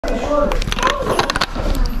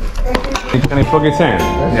Can you plug it in?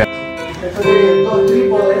 Yeah.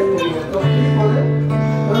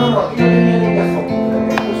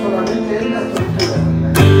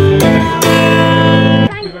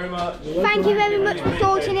 Thank you very much for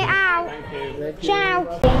sorting it out. Ciao.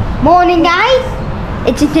 Morning, guys.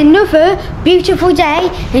 It is another beautiful day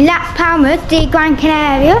in Las Palmas de Gran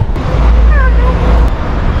Canaria.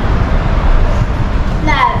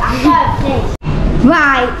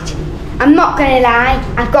 Right, I'm not gonna lie,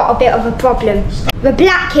 I've got a bit of a problem. The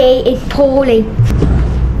Blackie is poorly.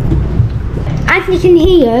 As you can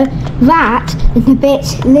hear, that is a bit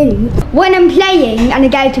loose. When I'm playing and I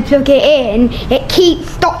go to plug it in, it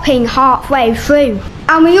keeps stopping halfway through.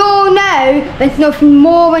 And we all know there's nothing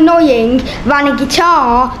more annoying than a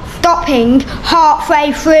guitar stopping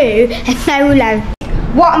halfway through a solo.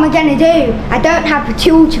 What am I gonna do? I don't have the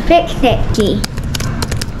tool to fix it.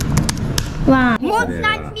 Right. Once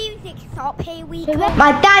that music stops, here we go.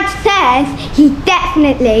 My dad says he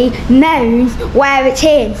definitely knows where it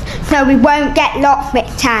is, so we won't get lost this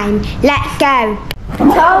time. Let's go.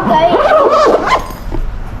 Okay.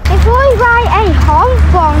 If I write a Hong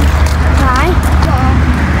Kong, right?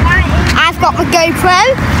 I've got my GoPro.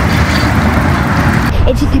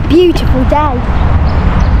 It is a beautiful day.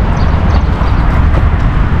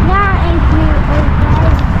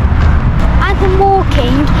 As I'm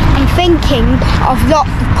walking, I'm thinking of lots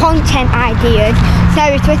of content ideas, so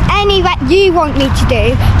if there's any that you want me to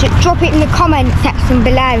do, just drop it in the comment section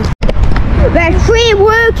below. There's free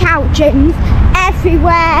workout gyms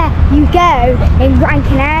everywhere you go in Gran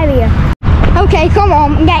Canaria. Okay, come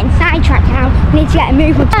on, I'm getting sidetracked now. I need to get a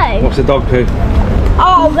move on. What's the dog poo?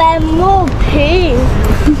 Oh, they're more poo.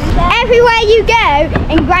 Everywhere you go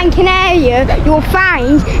in Gran Canaria, you'll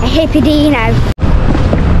find a hippodino.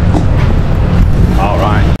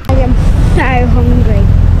 Alright. I am so hungry.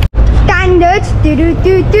 Standards, do.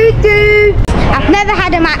 I've never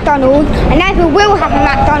had a McDonald's, I never will have a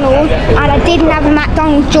McDonald's, and I didn't have a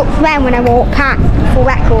McDonald's just then when I walked past, for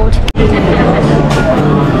record.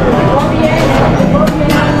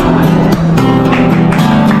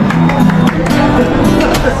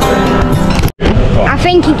 I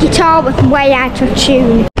think the guitar was way out of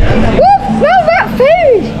tune. Woo, smell that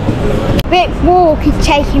food! This walk is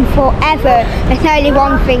taking forever. There's only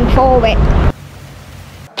one thing for it.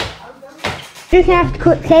 Just have to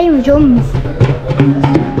cut same drums.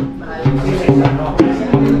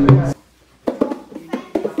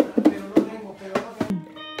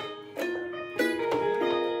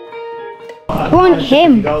 I want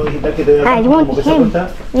him. I want him.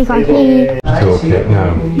 He's on here. Toolkit,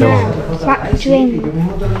 no. Back string.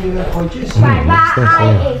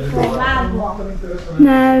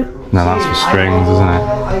 No. No, that's for strings, isn't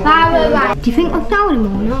it? Do you think I've found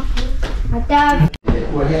him or not? I don't.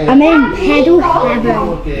 I'm in pedal heaven.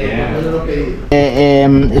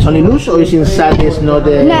 It's only loose or is inside? It's not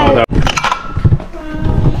the... No.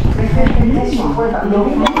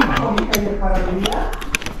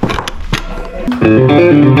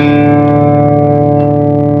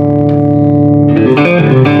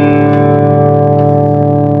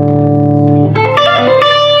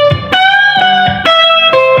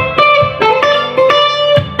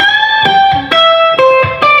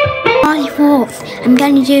 I'm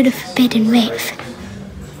going to do the forbidden riff.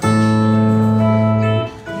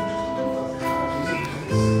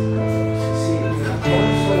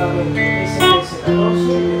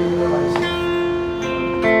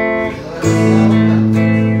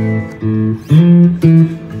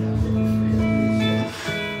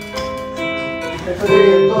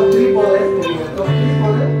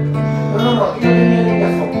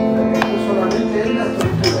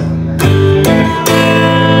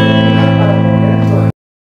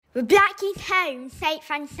 We're back at home,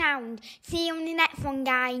 safe and sound. See you on the next one,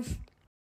 guys.